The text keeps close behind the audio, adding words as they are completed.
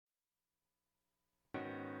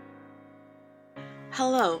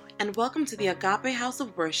Hello, and welcome to the Agape House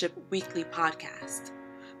of Worship weekly podcast.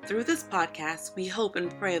 Through this podcast, we hope and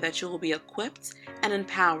pray that you will be equipped and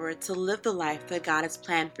empowered to live the life that God has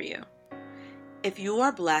planned for you. If you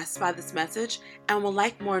are blessed by this message and would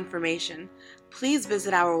like more information, please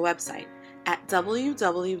visit our website at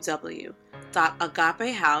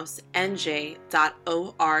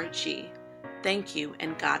www.agapehousenj.org. Thank you,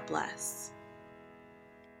 and God bless.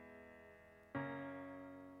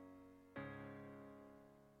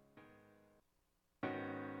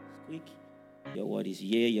 Your word is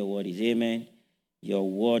yea, your word is amen. Your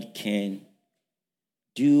word can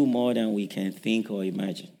do more than we can think or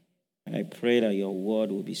imagine. And I pray that your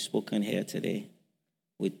word will be spoken here today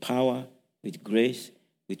with power, with grace,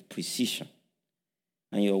 with precision.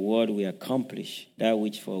 And your word will accomplish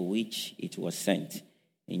that for which it was sent.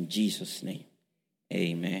 In Jesus' name,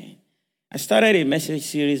 amen. I started a message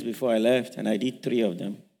series before I left, and I did 3 of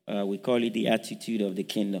them. We call it the Attitude of the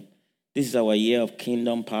Kingdom. This is our year of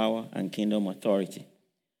kingdom power and kingdom authority.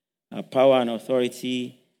 Our power and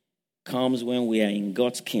authority comes when we are in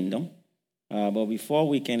God's kingdom. But before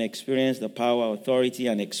we can experience the power, authority,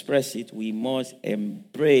 and express it, we must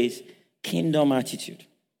embrace kingdom attitude.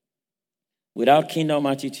 Without kingdom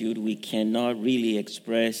attitude, we cannot really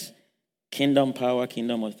express kingdom power,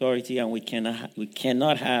 kingdom authority, and we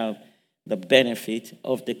cannot have the benefit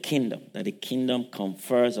of the kingdom that the kingdom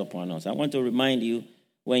confers upon us. I want to remind you,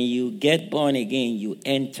 when you get born again, you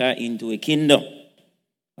enter into a kingdom.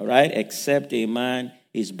 All right? Except a man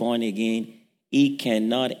is born again, he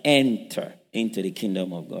cannot enter into the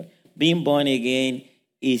kingdom of God. Being born again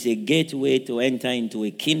is a gateway to enter into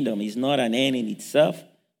a kingdom. It's not an end in itself.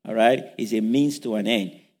 All right? It's a means to an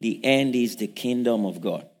end. The end is the kingdom of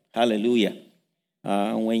God. Hallelujah.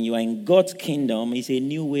 When you are in God's kingdom, it's a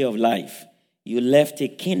new way of life. You left a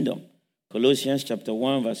kingdom. Colossians chapter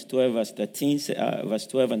 1, verse 12 and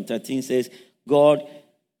 13 says, God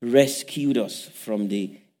rescued us from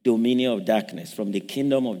the dominion of darkness. From the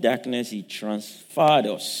kingdom of darkness, he transferred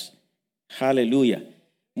us. Hallelujah.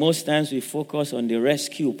 Most times we focus on the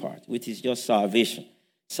rescue part, which is just salvation.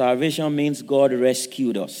 Salvation means God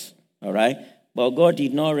rescued us. All right? But God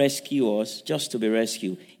did not rescue us just to be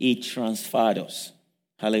rescued. He transferred us.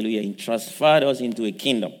 Hallelujah. He transferred us into a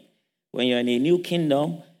kingdom. When you're in a new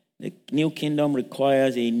kingdom, the new kingdom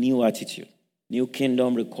requires a new attitude. New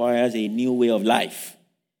kingdom requires a new way of life.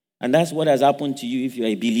 And that's what has happened to you if you're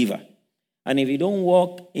a believer. And if you don't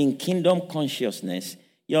walk in kingdom consciousness,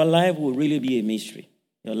 your life will really be a mystery.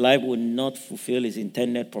 Your life will not fulfill its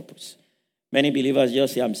intended purpose. Many believers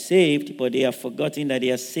just say, I'm saved, but they have forgotten that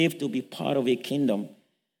they are saved to be part of a kingdom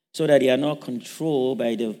so that they are not controlled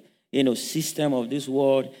by the system of this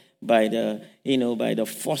world, by the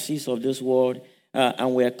forces of this world.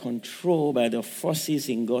 And we are controlled by the forces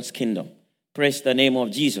in God's kingdom. Praise the name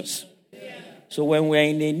of Jesus. Yeah. So when we're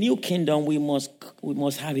in a new kingdom, we must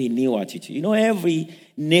have a new attitude. Every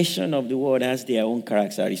nation of the world has their own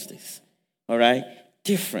characteristics. All right?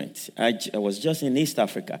 Different. I was just in East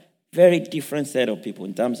Africa. Very different set of people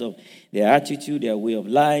in terms of their attitude, their way of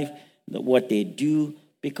life, what they do.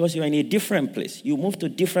 Because you're in a different place. You move to a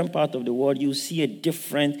different part of the world, you see a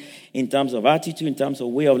different in terms of attitude, in terms of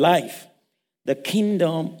way of life. The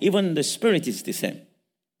kingdom, even the spirit is the same.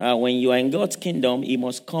 When you are in God's kingdom, he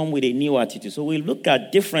must come with a new attitude. So we look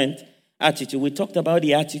at different attitude. We talked about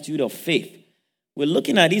the attitude of faith. We're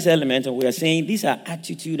looking at these elements and we are saying these are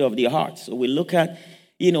attitude of the heart. So we look at,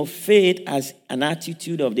 faith as an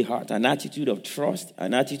attitude of the heart, an attitude of trust,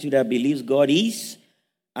 an attitude that believes God is,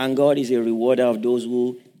 and God is a rewarder of those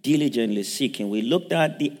who diligently seek him. We looked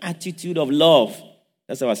at the attitude of love.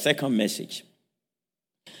 That's our second message.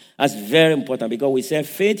 That's very important because we said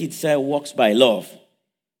faith itself works by love.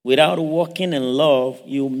 Without walking in love,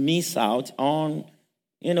 you miss out on,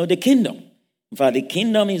 the kingdom. In fact, the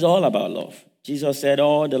kingdom is all about love. Jesus said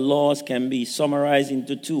all the laws can be summarized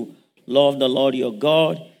into 2. Love the Lord your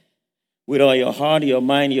God with all your heart, your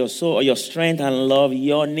mind, your soul, your strength, and love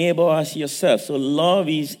your neighbor as yourself. So love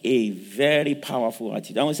is a very powerful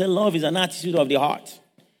attitude. And we say love is an attitude of the heart.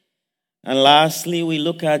 And lastly, we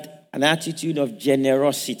look at an attitude of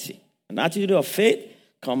generosity. An attitude of faith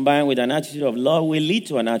combined with an attitude of love will lead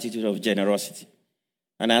to an attitude of generosity.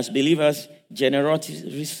 And as believers,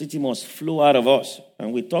 generosity must flow out of us.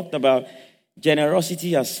 And we talked about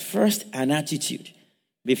generosity as first an attitude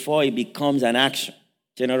before it becomes an action.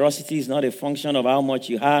 Generosity is not a function of how much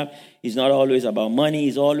you have. It's not always about money.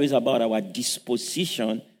 It's always about our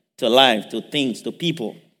disposition to life, to things, to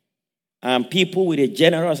people. And people with a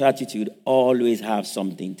generous attitude always have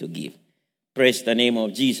something to give. Praise the name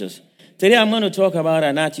of Jesus. Today I'm going to talk about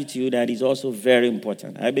an attitude that is also very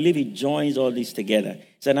important. I believe it joins all this together.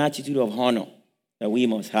 It's an attitude of honor that we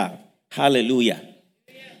must have. Hallelujah.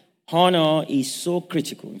 Honor is so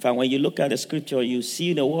critical. In fact, when you look at the scripture, you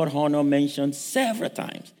see the word honor mentioned several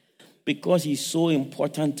times because it's so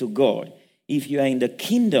important to God. If you are in the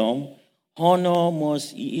kingdom, honor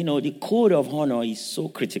must, the code of honor is so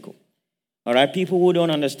critical. All right, people who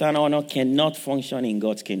don't understand honor cannot function in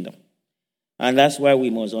God's kingdom. And that's why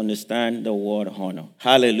we must understand the word honor.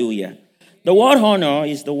 Hallelujah. The word honor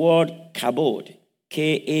is the word kabod.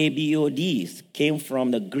 K-A-B-O-D. Came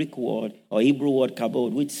from the Greek word or Hebrew word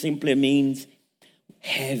kabod, which simply means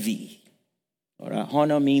heavy. All right,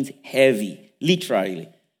 honor means heavy, literally,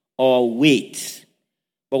 or weight.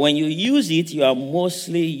 But when you use it, you are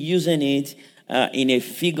mostly using it in a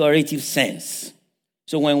figurative sense.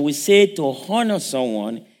 So when we say to honor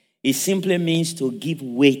someone, it simply means to give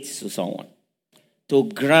weight to someone. To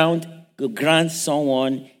grant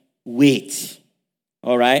someone weight,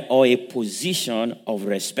 all right, or a position of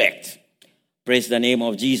respect. Praise the name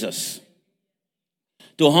of Jesus.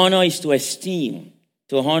 To honor is to esteem.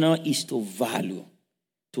 To honor is to value,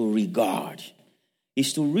 to regard.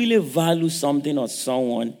 Is to really value something or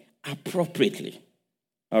someone appropriately,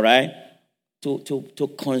 all right? To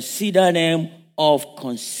consider them of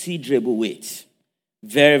considerable weight.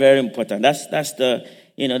 Very, very important. That's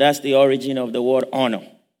the origin of the word honor.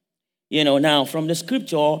 Now from the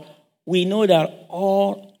scripture, we know that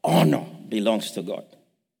all honor belongs to God.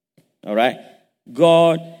 All right?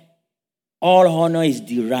 God, all honor is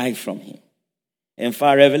derived from him. In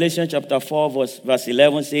fact, Revelation chapter 4, verse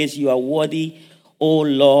 11 says, "You are worthy, O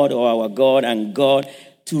Lord, or our God and God,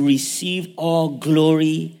 to receive all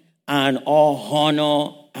glory and all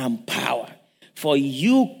honor and power. For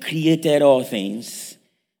you created all things,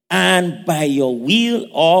 and by your will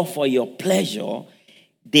or for your pleasure,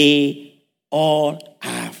 they all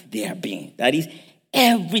have their being." That is,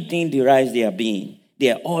 everything derives their being,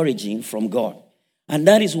 their origin from God. And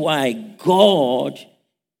that is why God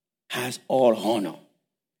has all honor.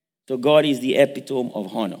 So God is the epitome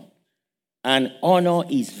of honor. And honor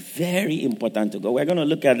is very important to God. We're going to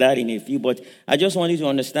look at that in a few, but I just want you to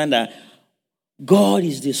understand that God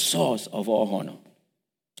is the source of all honor.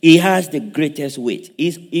 He has the greatest weight.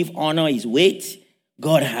 If honor is weight,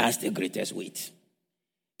 God has the greatest weight.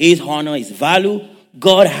 If honor is value,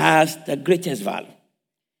 God has the greatest value.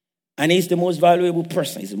 And he's the most valuable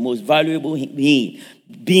person. He's the most valuable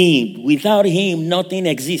being. Without him, nothing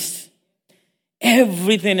exists.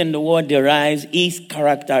 Everything in the world derives its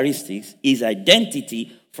characteristics, its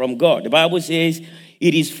identity from God. The Bible says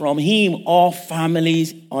it is from him all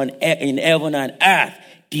families in heaven and earth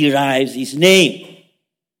derives his name.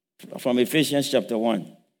 From Ephesians chapter 1,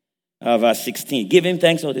 verse 16. Giving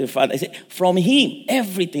thanks to the Father. From him,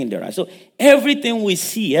 everything derives. So everything we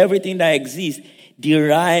see, everything that exists,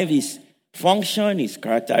 derives its function, its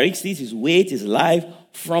characteristics, its weight, its life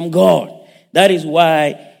from God. That is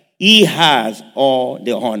why he has all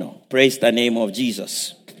the honor. Praise the name of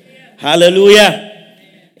Jesus. Amen. Hallelujah.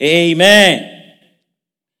 Amen.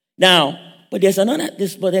 Now, but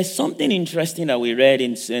there's something interesting that we read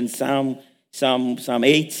in Psalm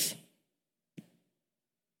 8.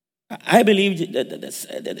 I believe that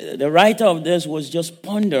the writer of this was just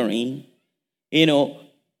pondering,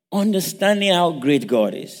 understanding how great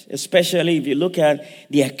God is, especially if you look at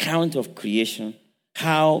the account of creation,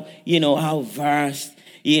 how vast,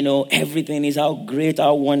 everything is, how great,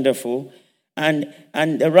 how wonderful. And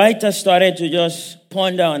the writer started to just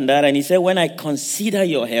ponder on that, and he said, when I consider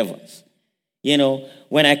your heavens,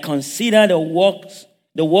 when I consider the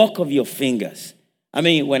work of your fingers,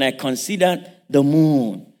 when I consider the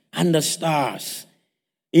moon and the stars,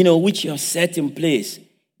 which you have set in place,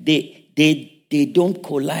 they don't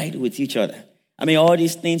collide with each other. All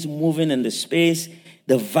these things moving in the space,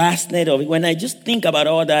 the vastness of it. When I just think about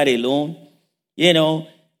all that alone,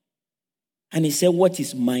 and he said, what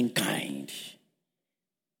is mankind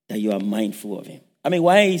that you are mindful of him?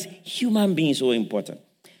 Why is human being so important?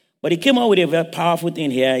 But he came up with a very powerful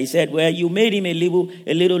thing here. He said, well, you made him a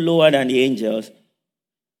little lower than the angels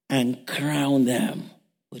and crowned them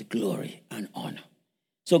with glory and honor.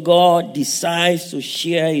 So God decides to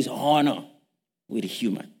share his honor with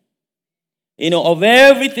human. Of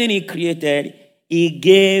everything he created, he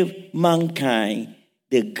gave mankind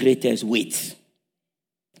the greatest weight.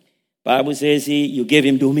 Bible says you gave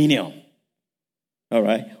him dominion. All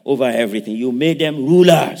right, over everything. You made them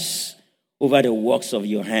rulers over the works of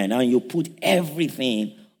your hand, and you put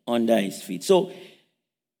everything under his feet. So,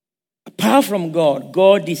 apart from God,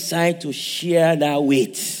 God decided to share that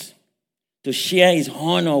weight, to share his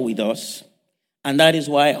honor with us, And that is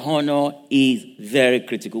why honor is very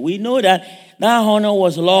critical. We know that honor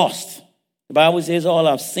was lost. The Bible says all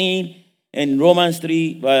have sinned in Romans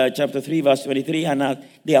 3, chapter 3, verse 23, and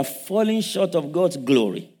they are falling short of God's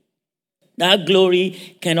glory. That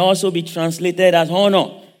glory can also be translated as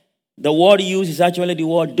honor. The word used is actually the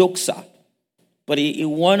word doxa. But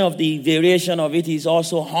one of the variation of it is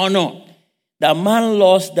also honor. That man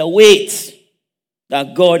lost the weight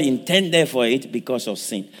that God intended for it because of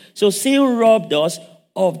sin. So sin robbed us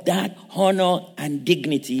of that honor and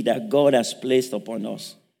dignity that God has placed upon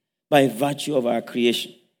us by virtue of our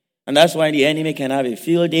creation. And that's why the enemy can have a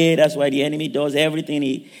field day. That's why the enemy does everything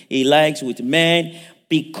he likes with men,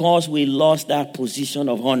 because we lost that position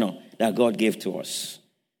of honor that God gave to us.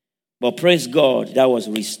 But praise God, that was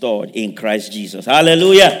restored in Christ Jesus.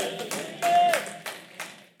 Hallelujah.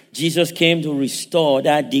 Jesus came to restore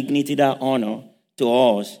that dignity, that honor to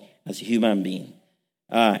us as human beings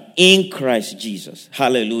in Christ Jesus.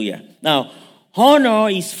 Hallelujah. Now, honor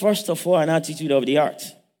is first of all an attitude of the heart.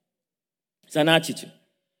 It's an attitude.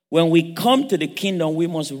 When we come to the kingdom, we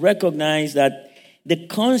must recognize that the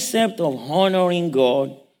concept of honoring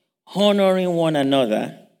God, honoring one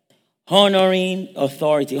another, honoring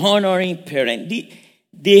authority, honoring parents,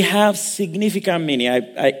 they have significant meaning.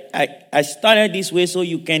 I started this way so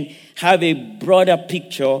you can have a broader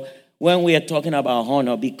picture when we are talking about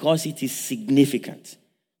honor, because it is significant.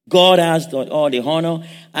 God has done all the honor,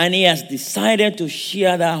 and he has decided to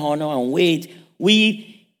share that honor and weight with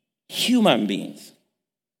human beings.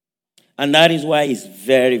 And that is why it's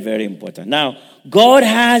very, very important. Now, God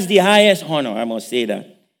has the highest honor, I must say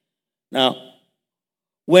that. Now,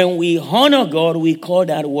 when we honor God, we call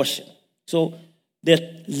that worship. So,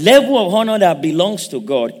 the level of honor that belongs to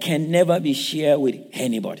God can never be shared with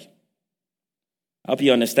anybody. I hope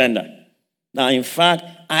you understand that. Now, in fact,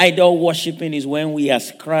 idol worshiping is when we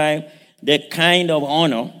ascribe the kind of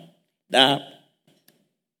honor that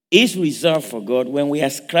is reserved for God. When we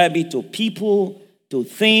ascribe it to people, to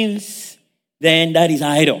things, then that is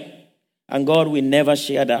idol. And God will never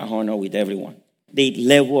share that honor with everyone, the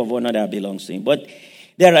level of honor that belongs to him. But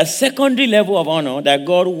there are secondary level of honor that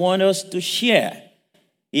God wants us to share.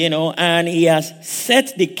 And he has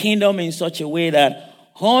set the kingdom in such a way that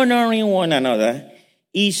honoring one another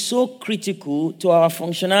is so critical to our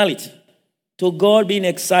functionality, to God being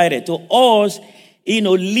excited, to us,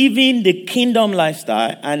 living the kingdom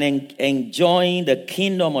lifestyle and enjoying the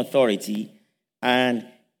kingdom authority and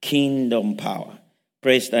kingdom power.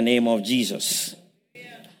 Praise the name of Jesus.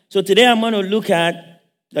 So today I'm going to look at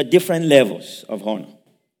the different levels of honor.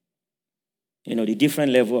 The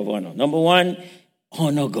different level of honor. Number one,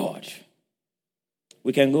 honor God.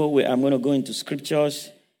 I'm going to go into scriptures.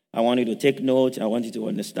 I want you to take notes. I want you to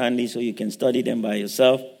understand this so you can study them by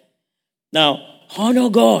yourself. Now, honor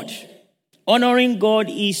God. Honoring God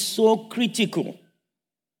is so critical.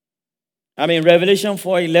 Revelation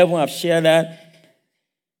 4:11, I've shared that.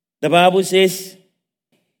 The Bible says,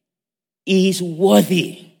 he is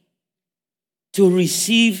worthy to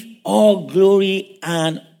receive all glory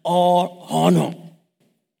and all honor.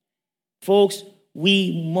 Folks,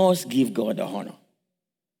 we must give God the honor.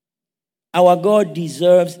 Our God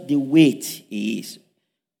deserves the weight he is.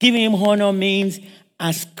 Giving him honor means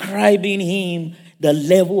ascribing him the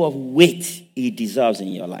level of weight he deserves in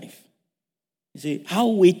your life. You see, how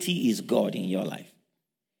weighty is God in your life?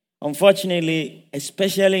 Unfortunately,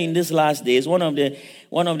 especially in these last days, one of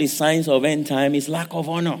the signs of end time is lack of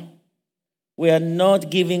honor. We are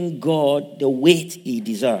not giving God the weight he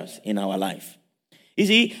deserves in our life. You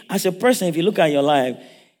see, as a person, if you look at your life,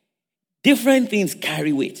 different things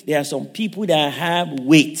carry weight. There are some people that have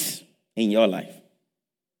weight in your life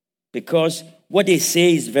because what they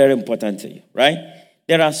say is very important to you, right?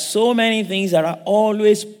 There are so many things that are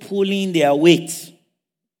always pulling their weight.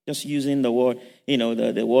 Just using the word,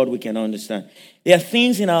 the word we can understand. There are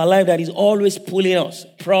things in our life that is always pulling us.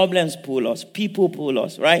 Problems pull us. People pull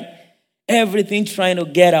us, right? Everything trying to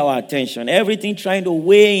get our attention. Everything trying to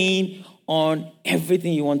weigh in on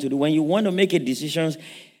everything you want to do. When you want to make decisions,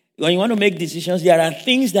 there are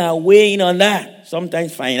things that are weighing on that.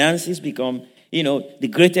 Sometimes finances become, the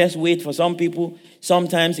greatest weight for some people.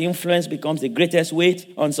 Sometimes influence becomes the greatest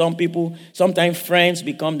weight on some people. Sometimes friends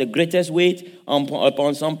become the greatest weight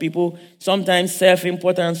upon some people. Sometimes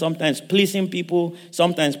self-importance, sometimes pleasing people,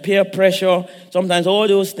 sometimes peer pressure, sometimes all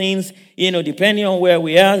those things, depending on where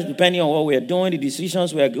we are, depending on what we're doing, the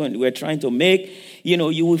decisions we're trying to make,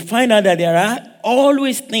 you will find out that there are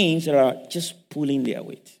always things that are just pulling their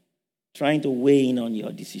weight, trying to weigh in on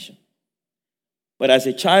your decision. But as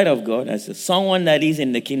a child of God, as someone that is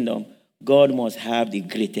in the kingdom, God must have the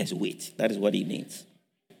greatest weight. That is what it means.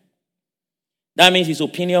 That means his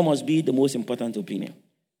opinion must be the most important opinion.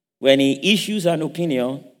 When he issues an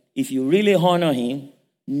opinion, if you really honor him,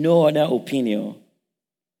 no other opinion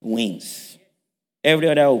wins. Every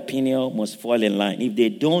other opinion must fall in line. If they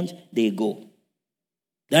don't, they go.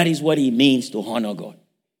 That is what it means to honor God.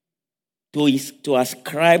 To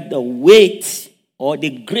ascribe the weight or the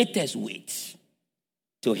greatest weight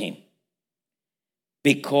to him.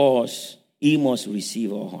 Because he must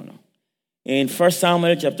receive our honor. In 1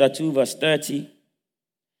 Samuel chapter 2 verse 30,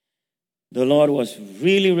 the Lord was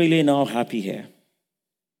really, really not happy here.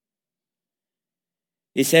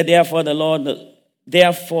 He said, therefore the Lord,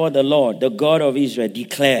 the God of Israel,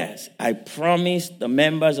 declares, I promise the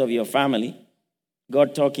members of your family,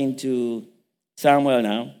 God talking to Samuel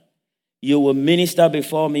now, you will minister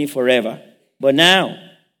before me forever. But now,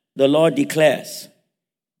 the Lord declares,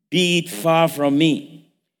 be it far from me.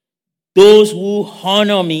 Those who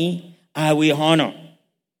honor me, I will honor.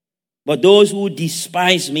 But those who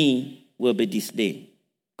despise me will be disdained.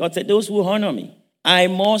 God said, those who honor me, I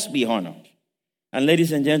must be honored. And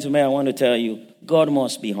ladies and gentlemen, I want to tell you, God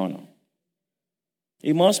must be honored.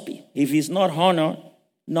 He must be. If he's not honored,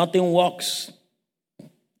 nothing works.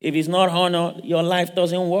 If he's not honored, your life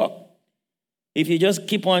doesn't work. If you just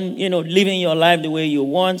keep on, living your life the way you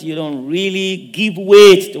want, you don't really give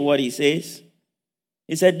weight to what he says.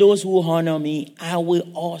 He said, those who honor me, I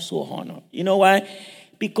will also honor. You know why?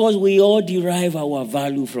 Because we all derive our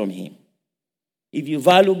value from him. If you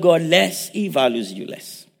value God less, he values you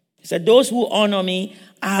less. He said, those who honor me,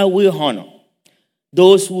 I will honor.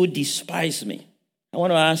 Those who despise me. I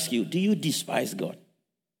want to ask you, do you despise God?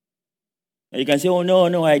 You can say, oh,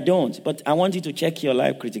 no, I don't. But I want you to check your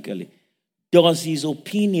life critically. Does his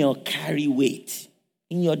opinion carry weight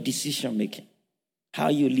in your decision making? How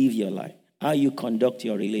you live your life, how you conduct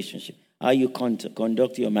your relationship, how you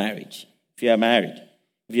conduct your marriage. If you are married,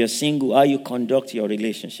 if you're single, how you conduct your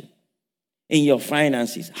relationship. In your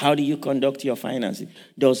finances, how do you conduct your finances?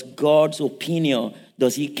 Does God's opinion,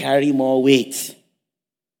 does he carry more weight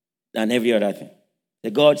than every other thing?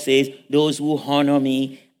 The God says, those who honor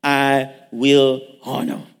me, I will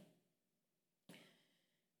honor.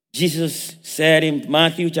 Jesus said in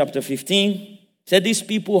Matthew chapter 15, said, these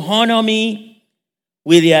people honor me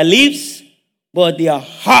with their lips, but their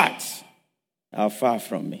hearts are far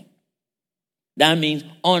from me. That means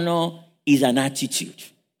honor is an attitude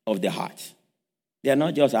of the heart. They are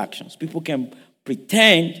not just actions. People can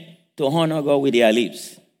pretend to honor God with their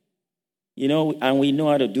lips. And we know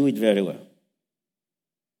how to do it very well.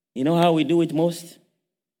 You know how we do it most?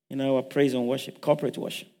 In our praise and worship, corporate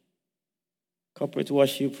worship. Corporate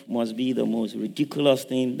worship must be the most ridiculous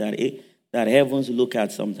thing that heavens look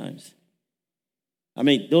at sometimes. I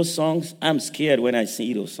mean, those songs, I'm scared when I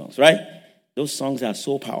sing those songs, right? Those songs are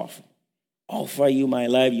so powerful. Offer you my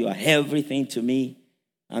life, you are everything to me.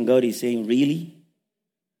 And God is saying, really?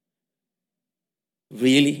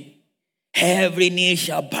 Really? Every knee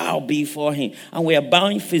shall bow before him. And we are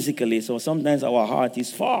bowing physically, so sometimes our heart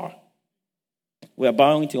is far. We are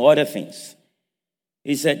bowing to other things.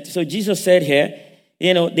 He said, so Jesus said here,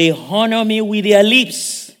 they honor me with their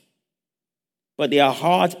lips, but their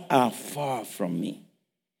hearts are far from me.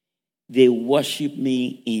 They worship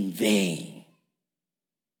me in vain.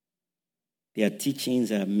 Their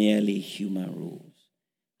teachings are merely human rules.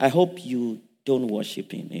 I hope you don't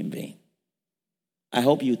worship him in vain. I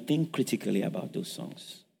hope you think critically about those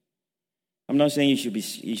songs. I'm not saying you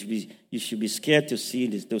should be scared to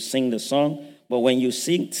sing the song, but when you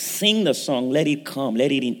sing the song, let it come,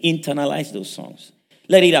 let it internalize those songs.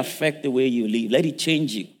 Let it affect the way you live. Let it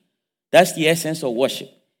change you. That's the essence of worship.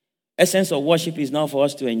 Essence of worship is not for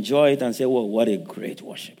us to enjoy it and say, well, what a great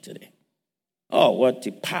worship today. Oh, what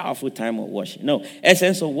a powerful time of worship. No,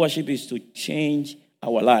 essence of worship is to change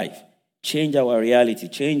our life, change our reality,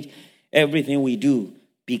 change everything we do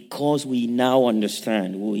because we now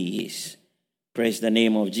understand who he is. Praise the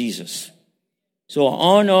name of Jesus. So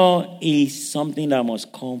honor is something that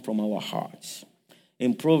must come from our hearts.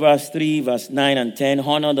 In Proverbs 3, verse 9 and 10,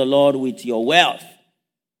 honor the Lord with your wealth,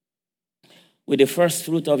 with the first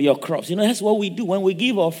fruit of your crops. That's what we do. When we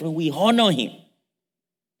give offering, we honor him.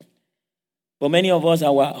 But many of us,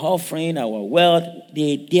 our offering, our wealth,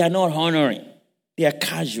 they are not honoring. They are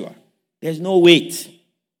casual. There's no weight.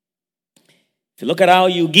 If you look at how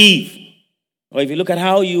you give, or if you look at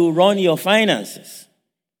how you run your finances,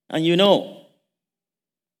 and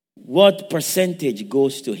what percentage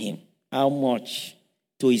goes to him, how much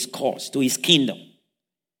to his cause, to his kingdom.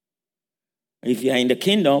 If you are in the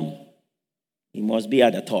kingdom, he must be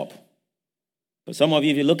at the top. For some of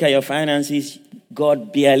you, if you look at your finances,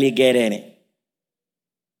 God barely get any.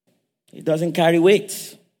 It doesn't carry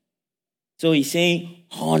weight. So he's saying,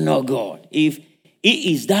 honor God. If it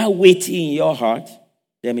is that weighty in your heart,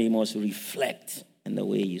 then it must reflect in the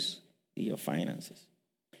way you see your finances.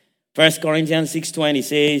 1 Corinthians 6:20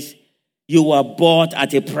 says, you were bought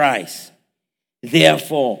at a price.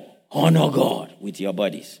 Therefore, honor God with your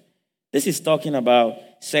bodies. This is talking about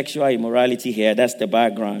sexual immorality here. That's the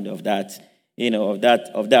background of that,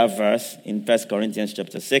 of that verse in 1 Corinthians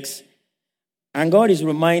chapter 6. And God is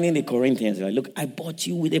reminding the Corinthians, like, look, I bought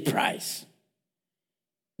you with a price.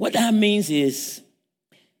 What that means is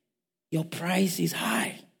your price is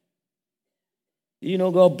high.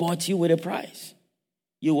 God bought you with a price.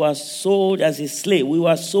 You were sold as a slave. We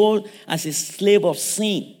were sold as a slave of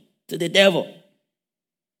sin to the devil.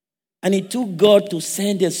 And it took God to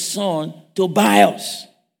send His Son to buy us.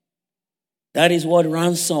 That is what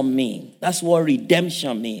ransom means. That's what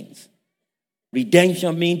redemption means.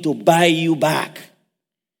 Redemption means to buy you back.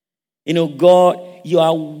 God, you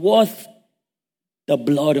are worth the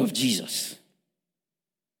blood of Jesus.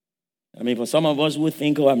 For some of us who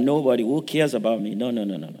think, I'm nobody, who cares about me? No.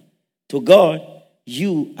 To God,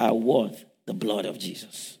 you are worth the blood of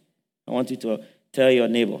Jesus. I want you to tell your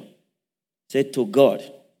neighbor, say, to God,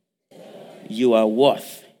 you are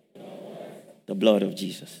worth the blood of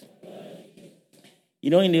Jesus.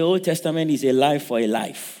 In the Old Testament, it's a life for a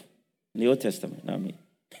life. In the Old Testament,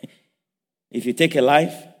 if you take a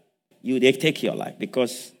life, they take your life,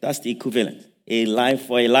 because that's the equivalent. A life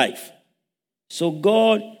for a life. So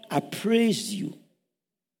God appraised you,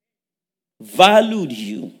 valued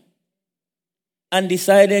you, and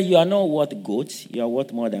decided you are not worth goats, you are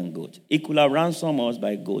worth more than goats. He could have ransomed us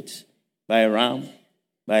by goats, by ram,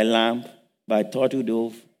 by lamb, by turtle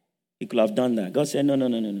dove. He could have done that. God said,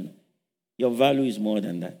 no. Your value is more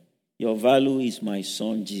than that. Your value is my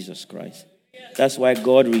Son, Jesus Christ. That's why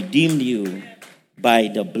God redeemed you by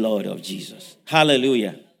the blood of Jesus.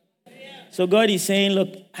 Hallelujah. So God is saying, look,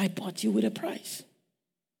 I bought you with a price.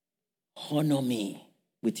 Honor me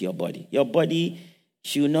with your body. Your body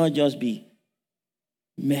should not just be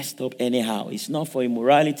messed up anyhow. It's not for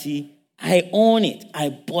immorality. I own it. I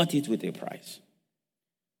bought it with a price.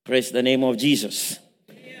 Praise the name of Jesus.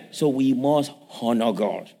 So we must honor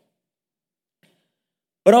God.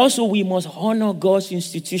 But also we must honor God's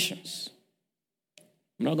institutions.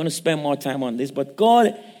 I'm not going to spend more time on this, but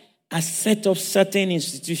God has set up certain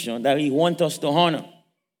institutions that He wants us to honor.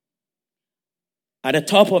 At the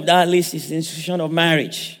top of that list is the institution of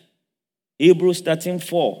marriage. Hebrews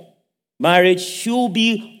 13:4. Marriage should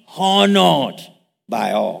be honored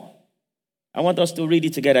by all. I want us to read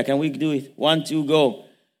it together. Can we do it? 1, 2, go.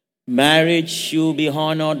 Marriage should be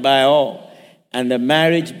honored by all, and the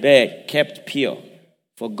marriage bed kept pure.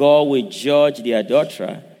 For God will judge the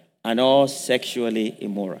adulterer and all sexually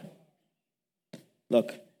immoral.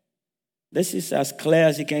 Look, this is as clear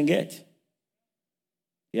as it can get.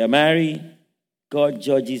 You are married, God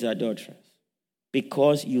judges adulterers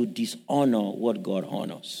because you dishonor what God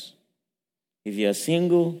honors. If you are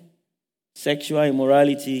single, sexual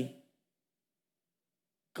immorality,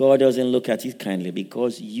 God doesn't look at it kindly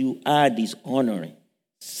because you are dishonoring.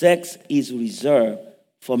 Sex is reserved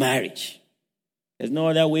for marriage. There's no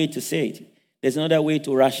other way to say it. There's no other way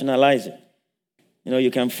to rationalize it.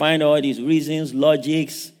 You can find all these reasons,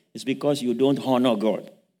 logics. It's because you don't honor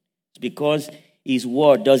God. It's because His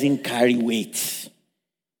word doesn't carry weight.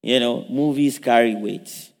 Movies carry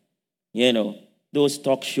weight. Those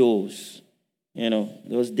talk shows,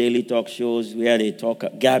 those daily talk shows where they talk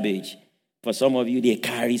garbage. For some of you, they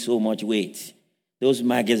carry so much weight. Those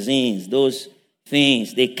magazines, those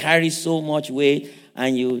things, they carry so much weight,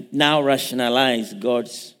 and you now rationalize God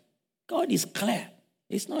is clear.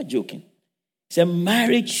 It's not joking. So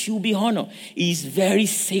marriage should be honored. It's very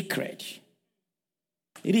sacred.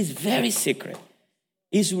 It is very sacred.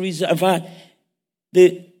 It's reserved.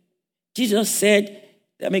 Jesus said,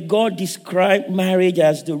 God described marriage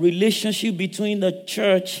as the relationship between the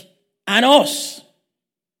church and us.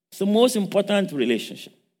 It's the most important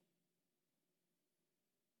relationship.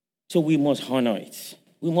 So we must honor it.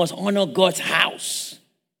 We must honor God's house.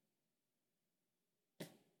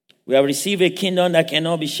 We have received a kingdom that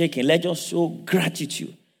cannot be shaken. Let us show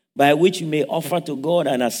gratitude by which we may offer to God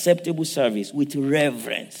an acceptable service with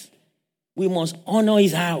reverence. We must honor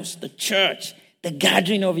His house, the church, the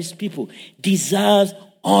gathering of His people deserves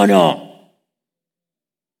honor.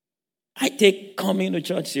 I take coming to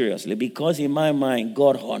church seriously because in my mind,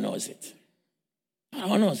 God honors it.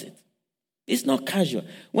 God honors it. It's not casual.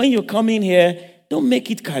 When you come in here, don't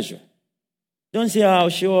make it casual. Don't say, I'll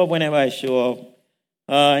show up whenever I show up.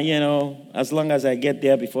 As long as I get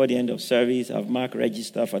there before the end of service, I've marked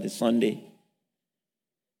register for the Sunday.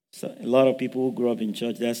 So a lot of people who grew up in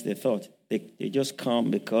church, that's their thought. They just come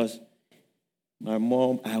because my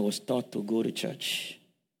mom, I was taught to go to church.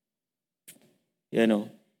 You know.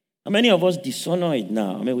 How many of us dishonor it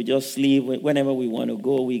now? I mean, we just sleep. Whenever we want to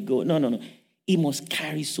go, we go. No. It must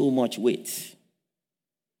carry so much weight. It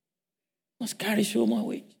must carry so much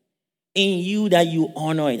weight. In you that you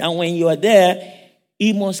honor it. And when you are there,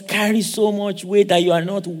 it must carry so much weight that you are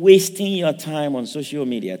not wasting your time on social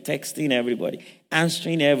media, texting everybody,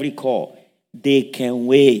 answering every call. They can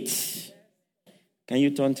wait. Can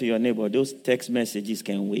you turn to your neighbor? Those text messages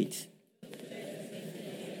can wait.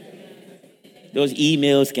 Those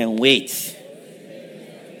emails can wait.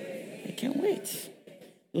 They can wait.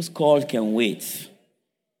 Those calls can wait.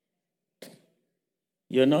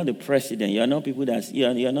 You're not the president. You're not people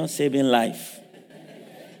you're not saving life.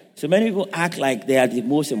 So many people act like they are the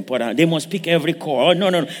most important. They must pick every call. Oh,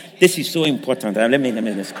 no. This is so important. Let me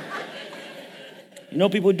let's go. You know,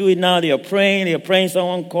 people do it now. They are praying.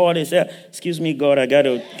 Someone called. They say, excuse me, God, I got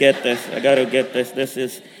to get this.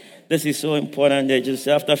 This is so important. They just,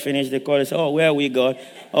 after finish the call, they say, oh, where are we, God?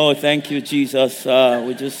 Oh, thank you, Jesus.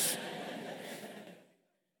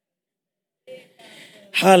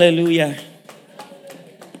 Hallelujah.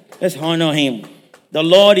 Let's honor him. The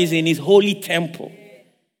Lord is in his holy temple.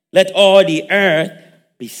 Let all the earth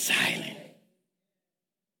be silent.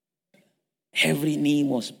 Every knee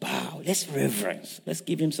must bow. Let's reverence. Let's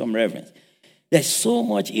give him some reverence. There's so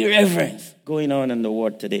much irreverence going on in the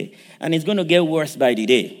world today. And it's going to get worse by the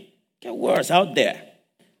day. Get worse out there.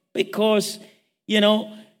 Because,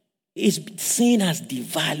 it's seen as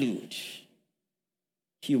devalued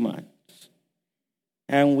humans.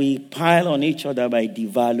 And we pile on each other by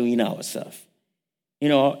devaluing ourselves.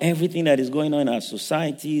 Everything that is going on in our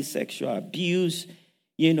society, sexual abuse,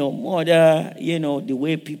 murder, the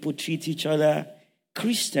way people treat each other.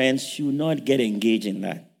 Christians should not get engaged in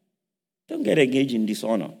that. Don't get engaged in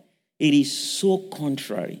dishonor. It is so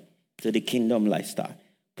contrary to the kingdom lifestyle.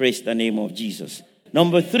 Praise the name of Jesus.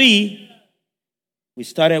 Number 3, we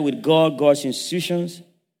started with God, God's institutions.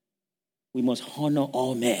 We must honor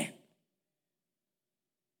all men.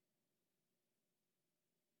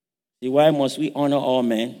 See, why must we honor all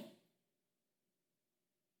men?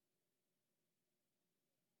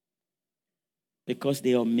 Because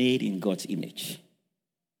they are made in God's image.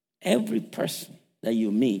 Every person that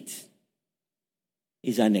you meet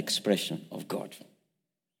is an expression of God.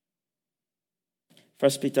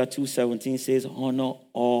 1 Peter 2:17 says, honor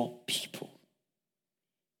all people.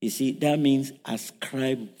 You see, that means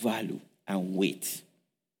ascribe value and weight.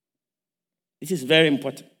 This is very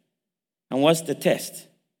important. And what's the test?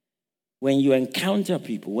 When you encounter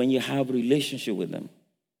people, when you have a relationship with them,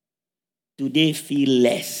 do they feel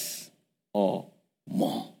less or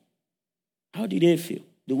more? How do they feel?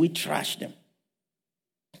 Do we trash them?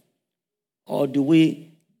 Or do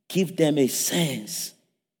we give them a sense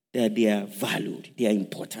that they are valued, they are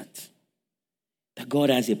important, that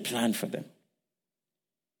God has a plan for them?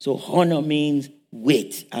 So honor means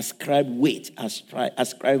weight, ascribe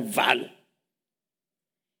value.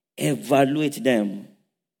 Evaluate them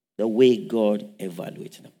the way God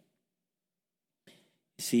evaluates them.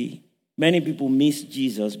 See, many people miss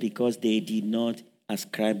Jesus because they did not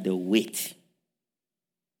ascribe the weight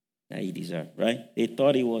that he deserved, right? They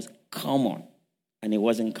thought it was common, and it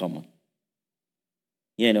wasn't common.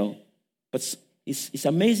 But it's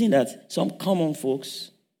amazing that some common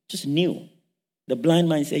folks just knew. The blind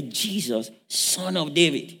man said, Jesus, son of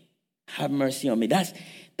David, have mercy on me.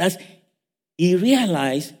 He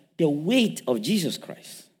realized the weight of Jesus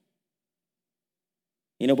Christ.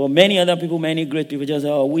 But many other people, many great people just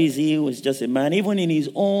say, oh, who is he? He was just a man. Even in his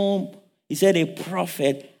own, he said a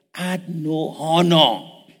prophet had no honor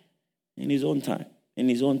in his own time, in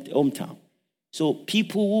his own hometown. So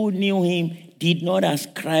people who knew him did not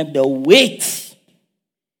ascribe the weight.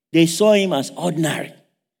 They saw him as ordinary.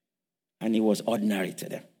 And he was ordinary to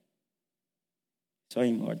them. Saw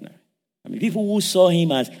him ordinary. People who saw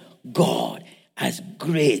him as God, as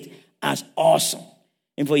great, as awesome.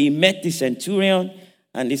 And for he met the centurion,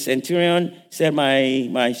 and the centurion said,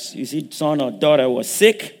 my son or daughter was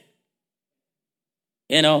sick.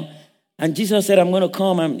 And Jesus said, I'm going to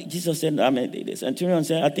come. And Jesus said, the centurion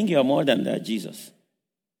said, I think you are more than that, Jesus.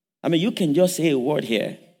 You can just say a word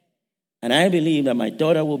here, and I believe that my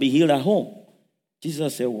daughter will be healed at home.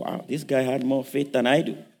 Jesus said, wow, this guy had more faith than I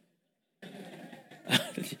do.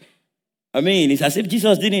 It's as if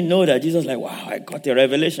Jesus didn't know that. Jesus like, wow, I got a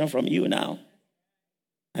revelation from you now.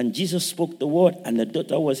 And Jesus spoke the word, and the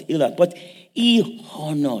daughter was healed. But he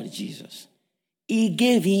honored Jesus. He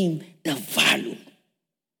gave him the value.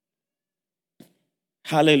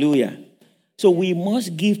 Hallelujah. So we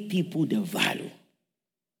must give people the value.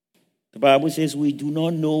 The Bible says we do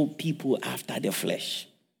not know people after the flesh.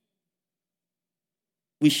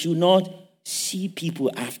 We should not see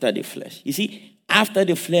people after the flesh. You see, after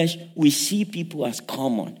the flesh, we see people as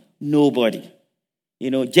common, nobody.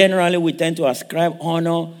 Generally we tend to ascribe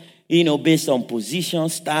honor, based on position,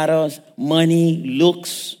 status, money,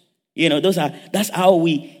 looks. That's how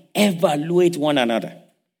we evaluate one another.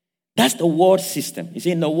 That's the world system. You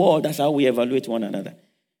see, in the world, that's how we evaluate one another.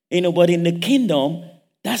 But in the kingdom,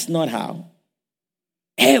 that's not how.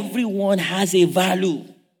 Everyone has a value.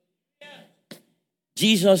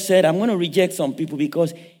 Jesus said, I'm going to reject some people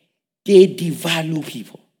because they devalue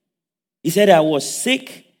people. He said, I was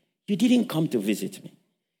sick. You didn't come to visit me.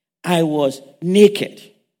 I was naked.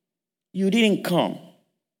 You didn't come.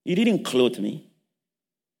 You didn't clothe me.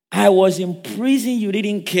 I was in prison. You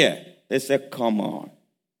didn't care. They said, come on,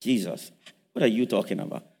 Jesus. What are you talking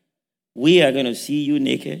about? We are going to see you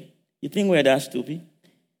naked. You think we're that stupid?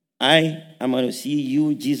 I am going to see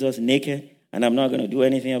you, Jesus, naked, and I'm not going to do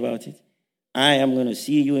anything about it. I am going to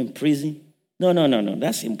see you in prison. No.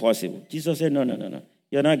 That's impossible. Jesus said, no.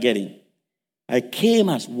 You're not getting it. I came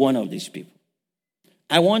as one of these people.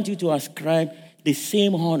 I want you to ascribe the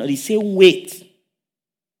same honor, the same weight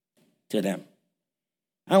to them.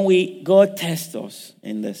 And God tests us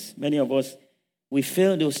in this. Many of us, we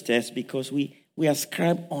fail those tests because we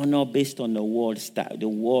ascribe honor based on the world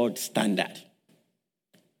standard.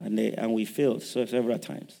 And we fail several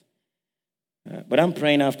times. But I'm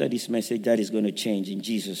praying after this message that is going to change in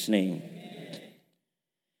Jesus' name.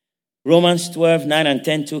 Romans 12, 9 and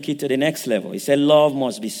 10 took it to the next level. It said, love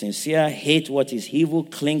must be sincere, hate what is evil,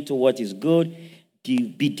 cling to what is good,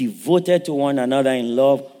 be devoted to one another in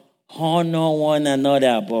love, honor one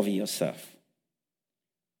another above yourself.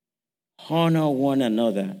 Honor one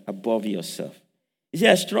another above yourself. You see,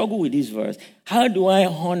 I struggle with this verse. How do I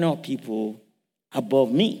honor people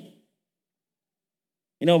above me?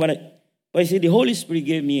 But you see, the Holy Spirit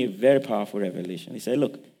gave me a very powerful revelation. He said,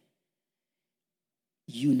 look,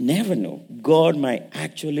 you never know. God might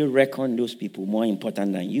actually reckon those people more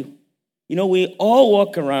important than you. We all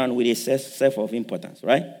walk around with a sense of importance,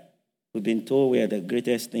 right? We've been told we are the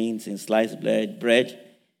greatest things in sliced bread.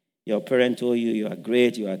 Your parent told you you are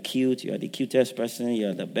great, you are cute, you are the cutest person, you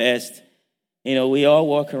are the best. We all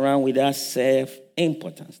walk around with that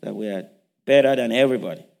self-importance, that we are better than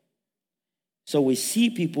everybody. So we see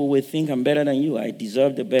people, we think I'm better than you. I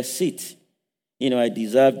deserve the best seat. I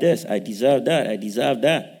deserve this, I deserve that, I deserve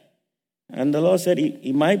that. And the Lord said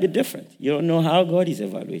it might be different. You don't know how God is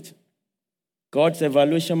evaluating. God's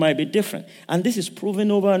evaluation might be different. And this is proven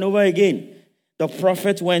over and over again. The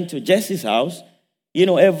prophet went to Jesse's house,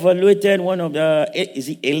 evaluated one of is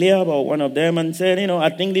it Eliab or one of them, and said, I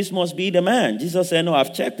think this must be the man. Jesus said, no,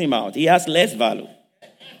 I've checked him out. He has less value.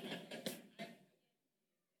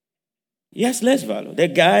 He has less value. The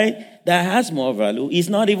guy that has more value is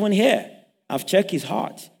not even here. I've checked his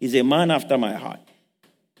heart. He's a man after my heart.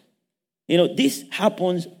 This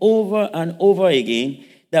happens over and over again,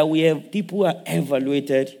 that we have people who are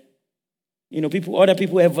evaluated. Other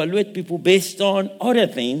people evaluate people based on other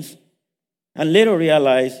things and later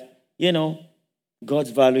realize, God's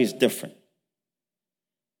value is different.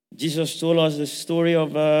 Jesus told us the story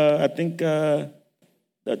of, the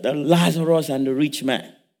Lazarus and the rich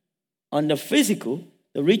man. On the physical,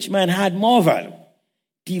 the rich man had more value.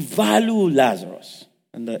 Devalued Lazarus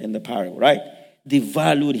in the parable, right?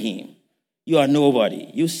 Devalued him. You are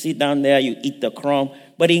nobody. You sit down there, you eat the crumb.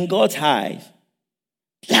 But in God's eyes,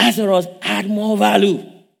 Lazarus had more value.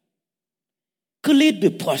 Could it be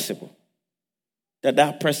possible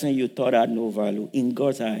that person you thought had no value, in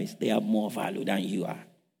God's eyes, they have more value than you are?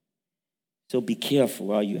 So be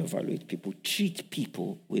careful how you evaluate people. Treat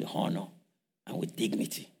people with honor and with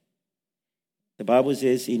dignity. The Bible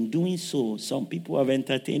says, in doing so, some people have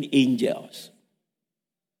entertained angels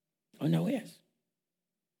unawares.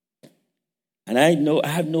 And I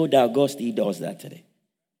have no doubt God still does that today.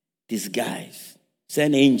 These guys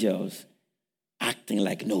send angels acting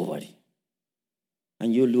like nobody.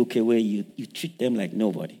 And you look away, you treat them like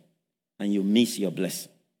nobody. And you miss your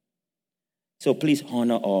blessing. So please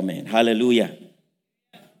honor all men. Hallelujah.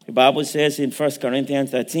 The Bible says in 1 Corinthians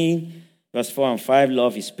 13, verse 4 and 5,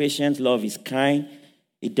 love is patient, love is kind.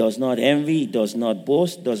 It does not envy, it does not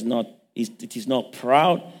boast, it is not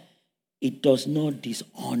proud. It does not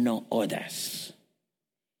dishonor others.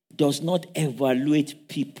 It does not evaluate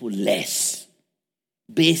people less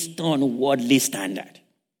based on worldly standard.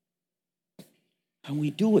 And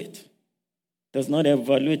we do it. It does not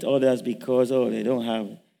evaluate others because, they don't have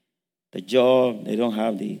the job, they don't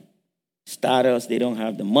have the status, they don't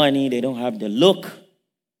have the money, they don't have the look,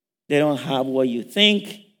 they don't have what you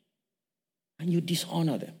think. and you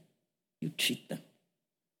dishonor them. You cheat them.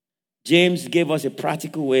 James gave us a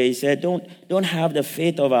practical way. He said, don't have the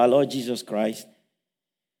faith of our Lord Jesus Christ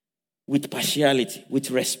with partiality,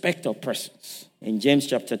 with respect of persons. In James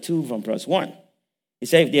chapter 2 from verse 1, he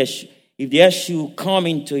said, if there should come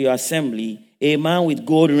into your assembly a man with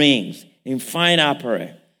gold rings in fine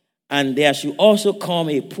apparel, and there should also come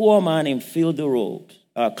a poor man in filthy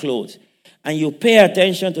clothes, and you pay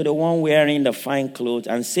attention to the one wearing the fine clothes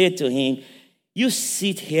and say to him, you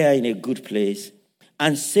sit here in a good place,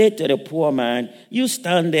 and say to the poor man, you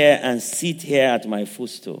stand there and sit here at my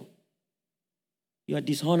footstool. You are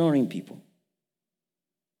dishonoring people.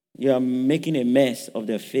 You are making a mess of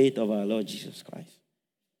the faith of our Lord Jesus Christ.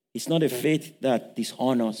 It's not a faith that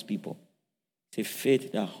dishonors people. It's a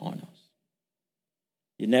faith that honors.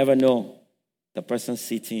 You never know the person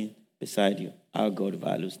sitting beside you, how God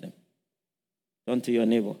values them. Turn to your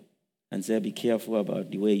neighbor and say, be careful about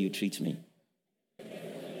the way you treat me.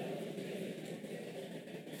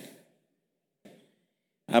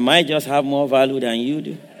 I might just have more value than you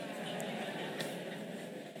do.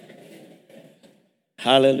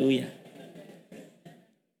 Hallelujah.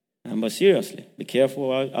 But seriously, be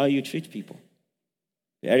careful how you treat people.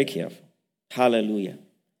 Very careful. Hallelujah.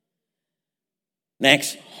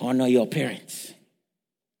 Next, honor your parents.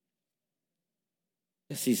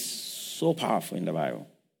 This is so powerful in the Bible.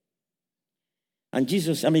 And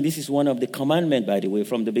Jesus, this is one of the commandments, by the way,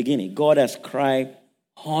 from the beginning. God ascribed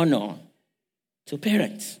honor to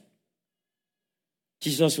parents.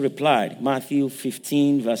 Jesus replied, Matthew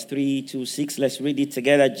 15, verse 3 to 6. Let's read it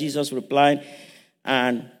together. Jesus replied,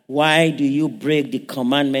 and why do you break the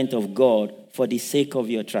commandment of God for the sake of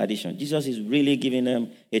your tradition? Jesus is really giving them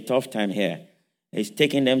a tough time here. He's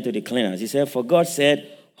taking them to the cleaners. He said, for God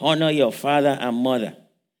said, honor your father and mother.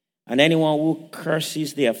 And anyone who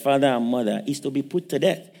curses their father and mother is to be put to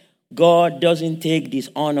death. God doesn't take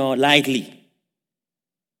dishonor lightly.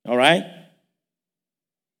 All right?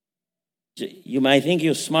 You might think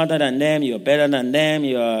you're smarter than them, you're better than them,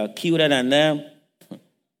 you're cuter than them.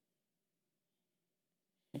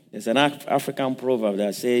 There's an African proverb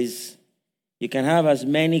that says, you can have as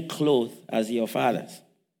many clothes as your fathers.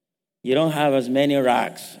 You don't have as many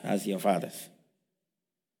rags as your fathers.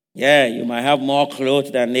 Yeah, you might have more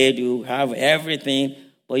clothes than they do, have everything,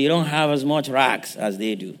 but you don't have as much rags as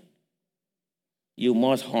they do. You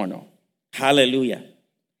must honor. Hallelujah.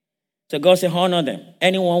 So God said, honor them.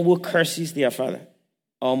 Anyone who curses their father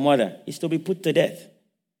or mother is to be put to death.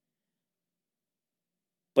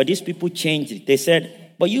 But these people changed it. They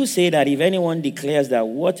said, but you say that if anyone declares that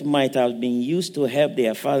what might have been used to help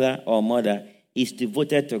their father or mother is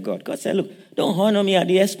devoted to God. God said, look, don't honor me at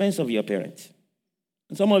the expense of your parents.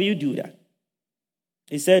 And some of you do that.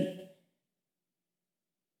 He said,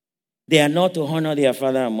 they are not to honor their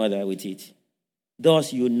father and mother with it.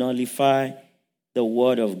 Thus you nullify the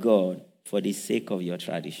word of God for the sake of your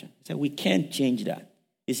tradition. So we can't change that.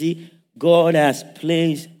 You see, God has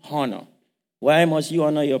placed honor. Why must you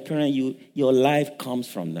honor your parents? Your life comes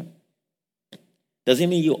from them. Does it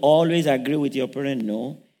mean you always agree with your parents?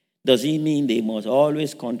 No. Does it mean they must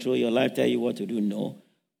always control your life, tell you what to do? No.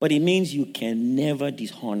 But it means you can never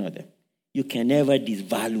dishonor them. You can never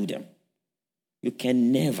disvalue them. You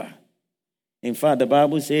can never. In fact, the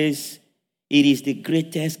Bible says, it is the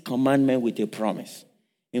greatest commandment with a promise.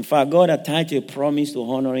 In fact, God attached a promise to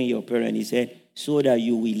honoring your parents. He said, so that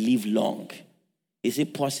you will live long. Is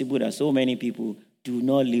it possible that so many people do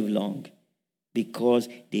not live long because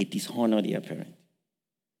they dishonor their parents?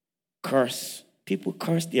 Curse. People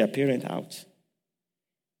curse their parents out.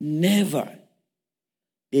 Never.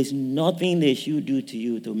 There's nothing they should do to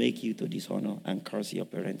you to make you to dishonor and curse your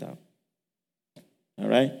parents out. All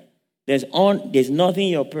right? There's nothing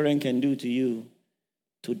your parent can do to you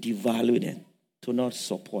to devalue them, to not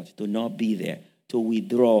support, to not be there, to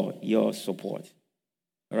withdraw your support.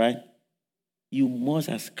 All right? You must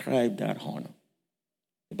ascribe that honor.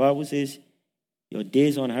 The Bible says your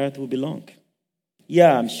days on earth will be long.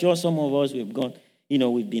 Yeah, I'm sure some of us we've gone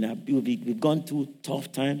through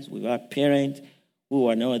tough times. We've had parents who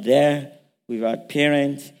are not there. We've had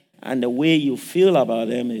parents, and the way you feel about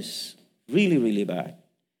them is really, really bad.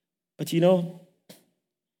 But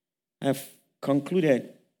I've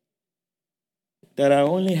concluded that I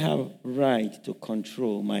only have right to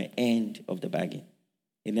control my end of the bargain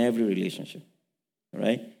in every relationship.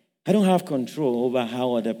 Right? I don't have control over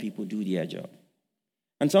how other people do their job.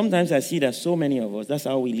 And sometimes I see that so many of us, that's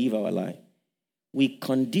how we live our life. We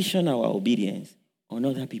condition our obedience on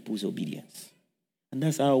other people's obedience. And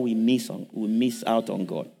that's how we miss out on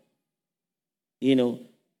God.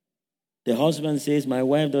 The husband says, my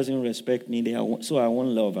wife doesn't respect me, so I won't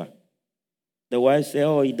love her. The wife say,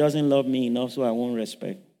 oh, he doesn't love me enough, so I won't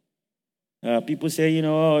respect. People say,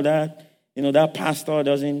 that pastor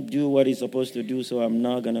doesn't do what he's supposed to do, so I'm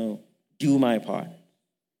not going to do my part.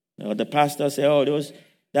 The pastor say,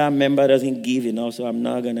 that member doesn't give enough, so I'm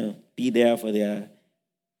not going to be there for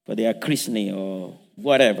their christening or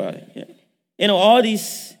whatever. All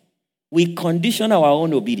this, we condition our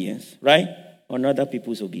own obedience, right, on other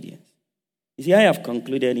people's obedience. You see, I have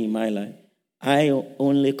concluded in my life, I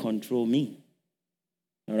only control me.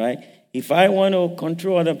 All right? If I want to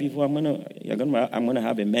control other people, I'm gonna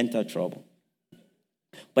have a mental trouble.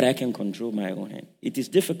 But I can control my own hand. It is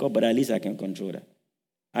difficult, but at least I can control that.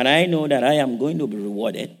 And I know that I am going to be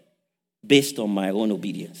rewarded based on my own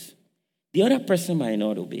obedience. The other person might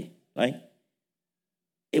not obey, right?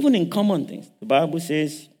 Even in common things, the Bible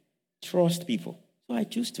says, trust people. So I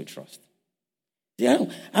choose to trust. See,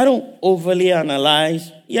 I don't overly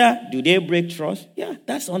analyze. Yeah, do they break trust? Yeah,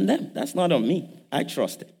 that's on them. That's not on me. I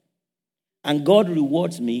trust it. And God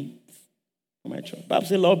rewards me for my trust. Bible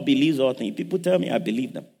says, Lord believes all things. People tell me I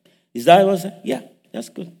believe them. Is that what I say? Yeah, that's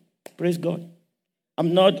good. Praise God.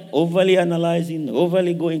 I'm not overly analyzing,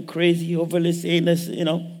 overly going crazy, overly saying this,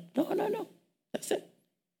 No. That's it.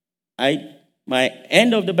 My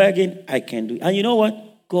end of the bargain, I can do. And you know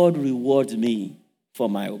what? God rewards me for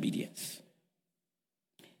my obedience.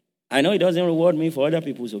 I know he doesn't reward me for other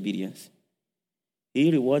people's obedience. He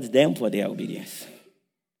rewards them for their obedience.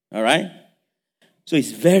 All right? So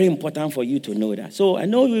it's very important for you to know that. So I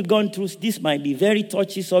know we've gone through, this might be a very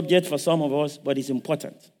touchy subject for some of us, but it's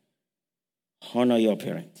important. Honor your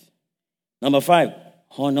parents. Number 5,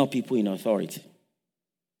 honor people in authority.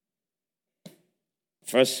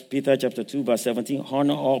 1 Peter chapter 2, verse 17,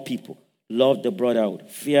 honor all people. Love the brotherhood.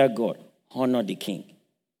 Fear God. Honor the king.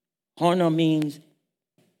 Honor means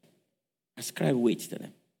ascribe weight to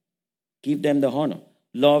them. Give them the honor.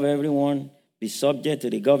 Love everyone. Be subject to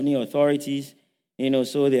the governing authorities.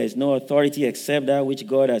 So there is no authority except that which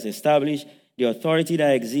God has established. The authority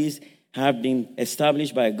that exists have been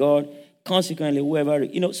established by God. Consequently, whoever,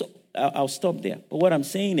 so I'll stop there. But what I'm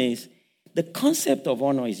saying is the concept of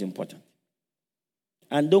honor is important.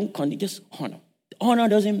 And just honor. Honor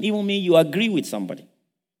doesn't even mean you agree with somebody.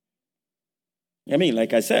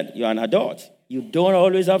 Like I said, you're an adult. You don't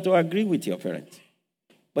always have to agree with your parents.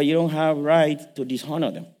 But you don't have right to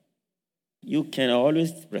dishonor them. You can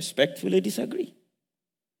always respectfully disagree.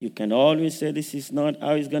 You can always say this is not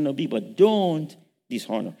how it's going to be, but don't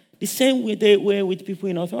dishonor. The same way with people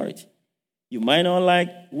in authority. You might not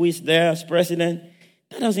like who is there as president.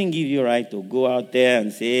 That doesn't give you a right to go out there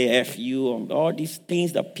and say F you and all these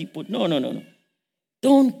things that people... No.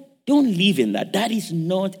 Don't live in that. That is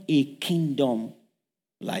not a kingdom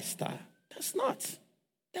lifestyle.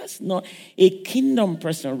 That's not. A kingdom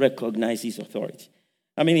person recognizes authority.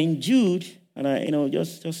 In Jude, and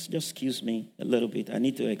just excuse me a little bit. I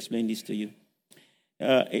need to explain this to you.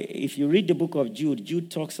 If you read the book of Jude,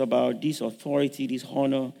 Jude talks about this authority, this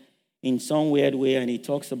honor in some weird way, and he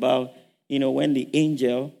talks about, when the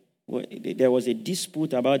angel, there was a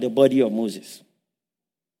dispute about the body of Moses.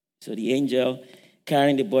 So the angel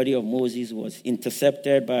carrying the body of Moses was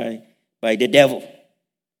intercepted by the devil.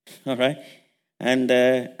 All right?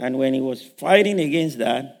 And when he was fighting against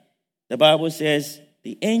that, the Bible says,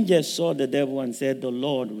 the angel saw the devil and said, the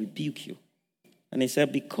Lord rebuke you. And he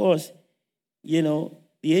said, because, the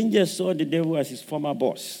angel saw the devil as his former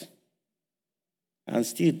boss and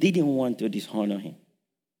still didn't want to dishonor him.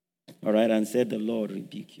 All right, and said, the Lord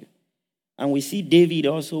rebuke you. And we see David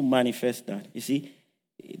also manifest that. You see,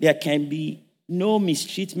 there can be no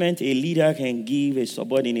mistreatment a leader can give a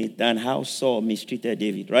subordinate than how Saul mistreated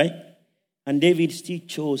David, right? And David still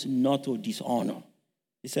chose not to dishonor.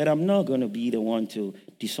 He said, I'm not going to be the one to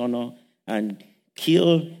dishonor and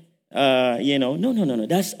kill, No.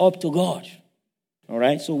 That's up to God. All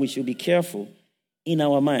right? So we should be careful in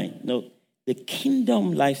our mind. No, the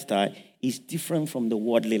kingdom lifestyle is different from the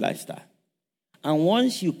worldly lifestyle. And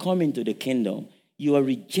once you come into the kingdom, you are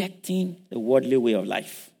rejecting the worldly way of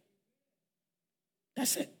life.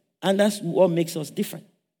 That's it. And that's what makes us different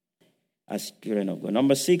as children of God.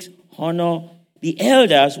 Number 6, honor the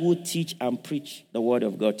elders who teach and preach the word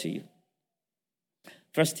of God to you.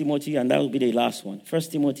 1 Timothy, and that will be the last one. 1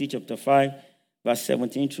 Timothy chapter 5, verse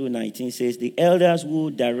 17 through 19 says, the elders who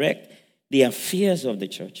direct the affairs of the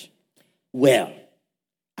church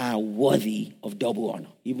are worthy of double honor.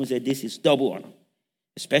 Even said this is double honor.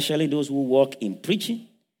 Especially those who work in preaching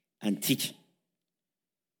and teaching.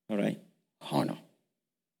 All right? Honor.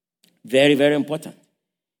 Very, very important.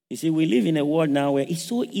 You see, we live in a world now where it's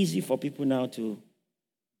so easy for people now to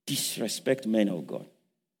disrespect men of God.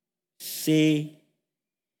 Say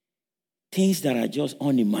things that are just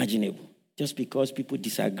unimaginable. Just because people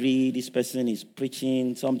disagree, this person is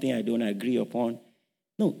preaching something I don't agree upon.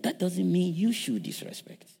 No, that doesn't mean you should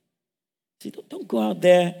disrespect. See, don't go out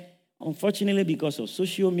there. Unfortunately, because of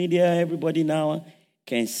social media, everybody now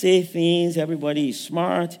can say things. Everybody is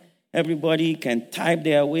smart. Everybody can type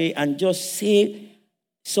their way and just say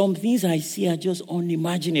some things I see are just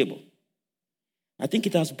unimaginable. I think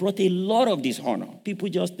it has brought a lot of dishonor. People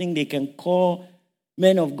just think they can call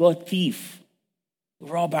men of God thieves,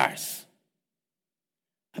 robbers.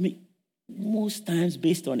 I mean, most times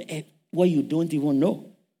based on what you don't even know.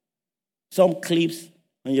 Some clips,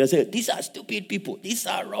 and you say, these are stupid people, these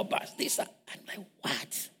are robbers, I'm like,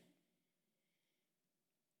 what?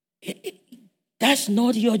 That's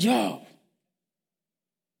not your job.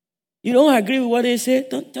 You don't agree with what they say,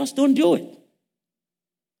 don't do it.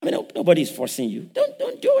 I mean, nobody's forcing you.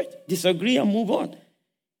 Don't do it. Disagree and move on.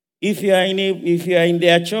 If you are in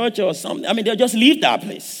their church or something, I mean, they'll just leave that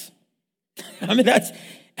place.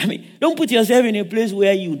 Don't put yourself in a place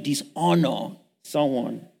where you dishonor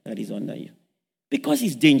someone that is under you. Because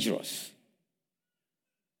it's dangerous.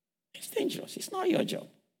 It's dangerous. It's not your job.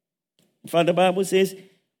 In fact, the Bible says,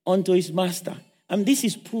 unto his master. And this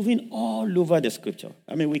is proven all over the scripture.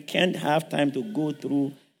 I mean, we can't have time to go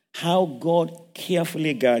through how God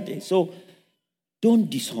carefully guarded. So, don't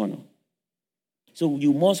dishonor. So,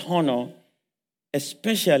 you must honor,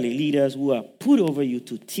 especially leaders who are put over you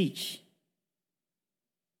to teach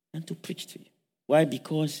and to preach to you. Why?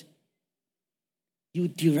 Because you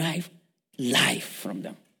derive life from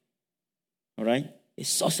them. All right? A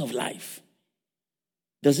source of life.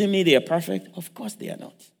 Does it mean they are perfect? Of course they are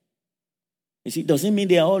not. You see, does it mean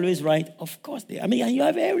they are always right? Of course they are. I mean, and you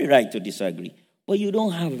have every right to disagree, but you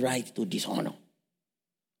don't have right to dishonor.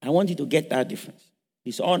 I want you to get that difference.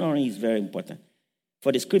 Dishonoring is very important.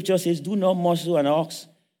 For the scripture says, do not muzzle an ox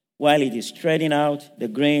while it is treading out the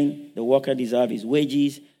grain. The worker deserves his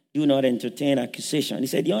wages. Do not entertain accusation. He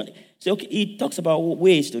said, okay, he talks about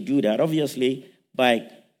ways to do that, obviously,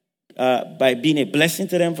 by being a blessing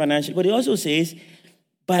to them financially. But he also says,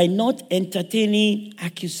 by not entertaining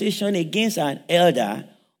accusation against an elder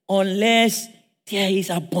unless there is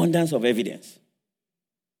abundance of evidence.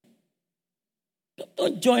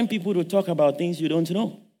 Don't join people to talk about things you don't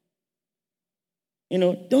know. You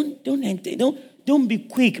know, don't be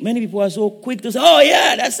quick. Many people are so quick to say, oh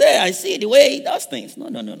yeah, that's it. I see the way he does things.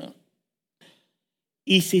 No.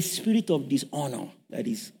 It's a spirit of dishonor that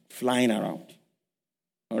is flying around.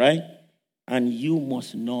 All right? And you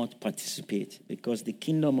must not participate because the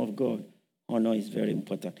kingdom of God, honor is very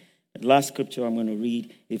important. The last scripture I'm going to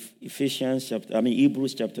read,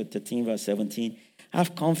 Hebrews chapter 13, verse 17.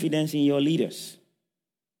 Have confidence in your leaders.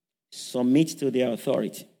 Submit to their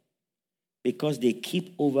authority because they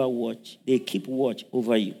keep watch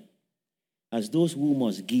over you as those who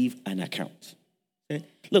must give an account. Okay?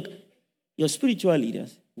 Look, your spiritual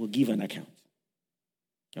leaders will give an account.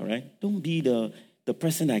 All right? Don't be the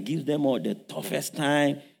person that gives them all the toughest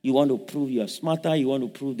time. You want to prove you are smarter. You want to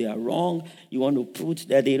prove they are wrong. You want to prove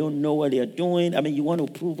that they don't know what they are doing. I mean, you want to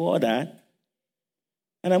prove all that.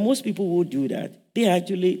 And most people who do that, they're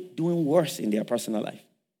actually doing worse in their personal life.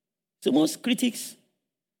 So most critics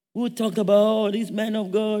who talk about these men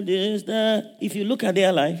of God, this, that, if you look at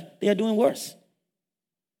their life, they are doing worse.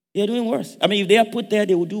 They are doing worse. I mean, if they are put there,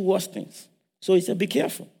 they will do worse things. So he said, be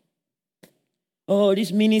careful. Oh,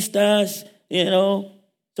 these ministers, you know,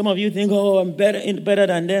 some of you think, oh, I'm better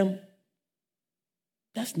than them.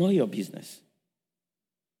 That's not your business.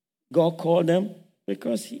 God called them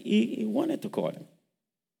because he wanted to call them.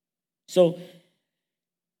 So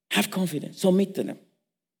have confidence. Submit to them.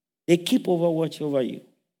 They keep watch over you.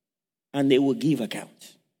 And they will give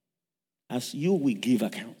account. As you will give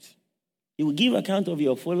account. You will give account of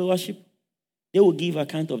your followership. They will give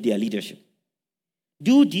account of their leadership.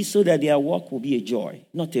 Do this so that their work will be a joy,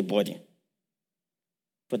 not a burden.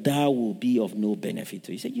 But that will be of no benefit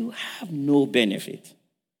to you. He said, you have no benefit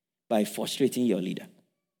by frustrating your leader.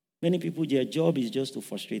 Many people, their job is just to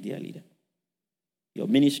frustrate their leader. Your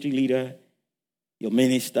ministry leader, your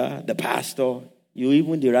minister, the pastor, you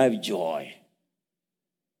even derive joy.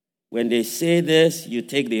 When they say this, you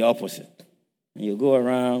take the opposite. And you go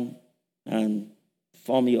around and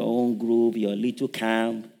form your own group, your little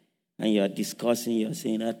camp, and you're discussing, you're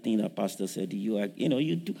saying that thing that pastor said,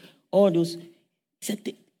 you do all those. He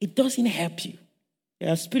said, it doesn't help you. There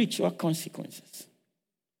are spiritual consequences.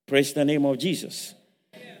 Praise the name of Jesus.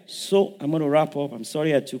 So I'm going to wrap up. I'm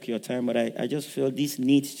sorry I took your time, but I just feel this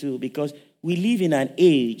needs to, because we live in an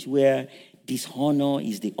age where dishonor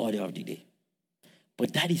is the order of the day.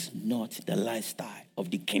 But that is not the lifestyle of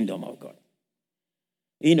the kingdom of God.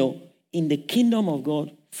 You know, in the kingdom of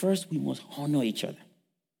God, first we must honor each other.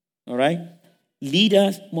 All right?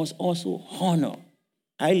 Leaders must also honor.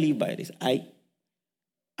 I live by this.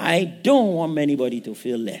 I don't want anybody to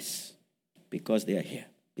feel less because they are here,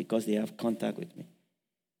 because they have contact with me.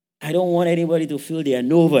 I don't want anybody to feel they are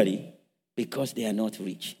nobody because they are not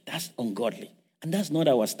rich. That's ungodly. And that's not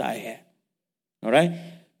our style here. All right?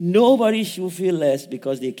 Nobody should feel less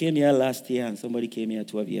because they came here last year and somebody came here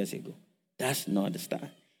 12 years ago. That's not the style.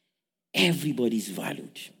 Everybody is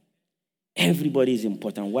valued. Everybody is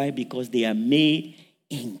important. Why? Because they are made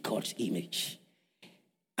in God's image.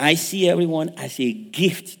 I see everyone as a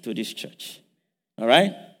gift to this church. All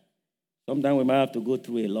right? Sometimes we might have to go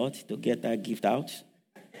through a lot to get that gift out.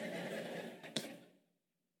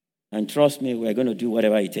 And trust me, we're going to do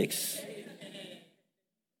whatever it takes.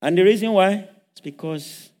 And the reason why is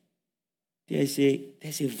because there's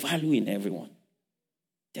a value in everyone.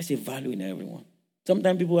 There's a value in everyone.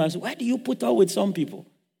 Sometimes people ask, why do you put up with some people?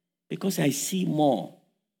 Because I see more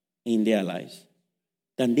in their lives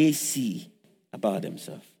than they see about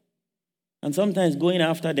themselves. And sometimes going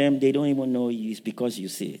after them, they don't even know you. It's because you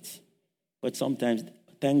see it. But sometimes,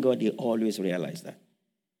 thank God, they always realize that.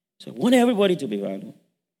 So I want everybody to be valued.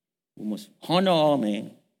 We must honor all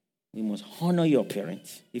men. We must honor your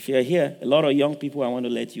parents. If you're here, a lot of young people, I want to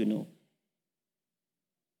let you know,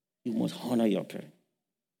 you must honor your parents.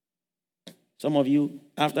 Some of you,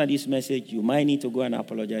 after this message, you might need to go and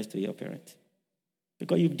apologize to your parents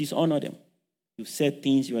because you've dishonored them. You've said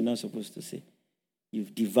things you are not supposed to say.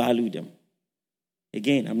 You've devalued them.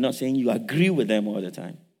 Again, I'm not saying you agree with them all the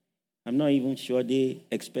time. I'm not even sure they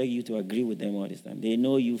expect you to agree with them all the time. They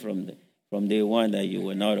know you from day one that you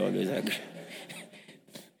will not always agree.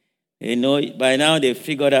 They know, by now they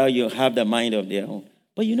figured out you have the mind of their own.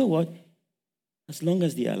 But you know what? As long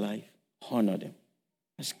as they are alive, honor them.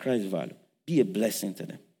 That's Christ's value. Be a blessing to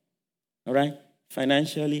them. All right?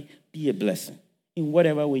 Financially, be a blessing. In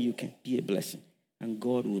whatever way you can, be a blessing. And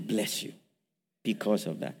God will bless you because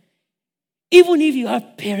of that. Even if you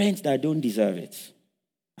have parents that don't deserve it,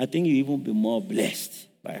 I think you even be more blessed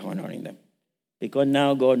by honoring them. Because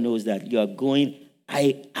now God knows that you are going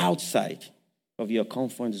outside of your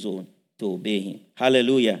comfort zone to obey him.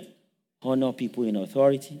 Hallelujah. Honor people in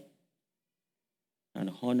authority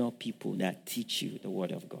and honor people that teach you the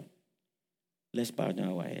word of God. Let's bow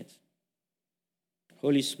down our heads.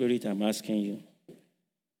 Holy Spirit, I'm asking you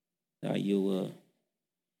that you will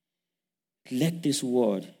let this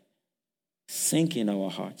word sink in our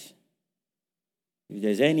hearts. If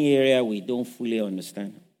there's any area we don't fully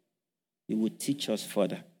understand, you will teach us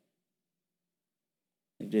further.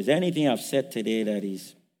 If there's anything I've said today that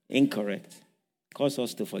is incorrect, cause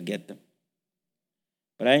us to forget them.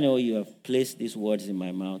 But I know you have placed these words in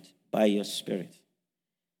my mouth by your Spirit.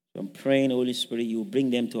 So I'm praying, Holy Spirit, you will bring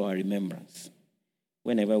them to our remembrance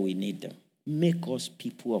whenever we need them. Make us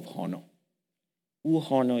people of honor. Who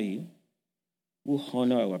honor you, who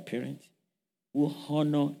honor our parents, who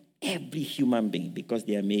honor every human being because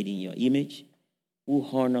they are made in your image, who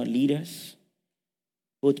honor leaders,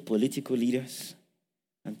 both political leaders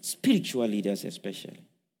and spiritual leaders especially.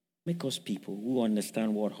 Make us people who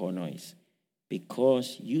understand what honor is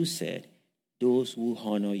because you said, those who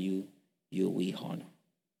honor you, you will honor.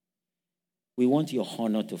 We want your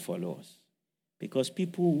honor to follow us because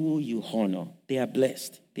people who you honor, they are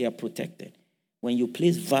blessed, they are protected. When you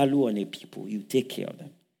place value on a people, you take care of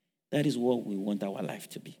them. That is what we want our life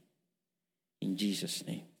to be. In Jesus'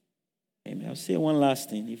 name. Amen. I'll say one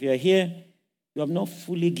last thing. If you're here, you have not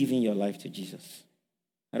fully given your life to Jesus.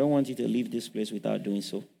 I don't want you to leave this place without doing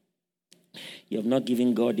so. You have not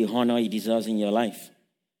given God the honor he deserves in your life.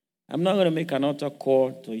 I'm not going to make an altar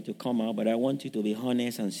call for you to come out, but I want you to be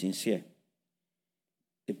honest and sincere.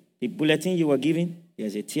 The bulletin you were given,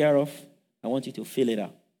 there's a tear off. I want you to fill it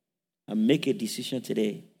out and make a decision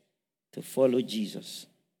today to follow Jesus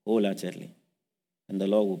wholeheartedly. And the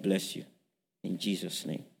Lord will bless you. In Jesus'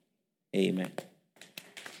 name, amen.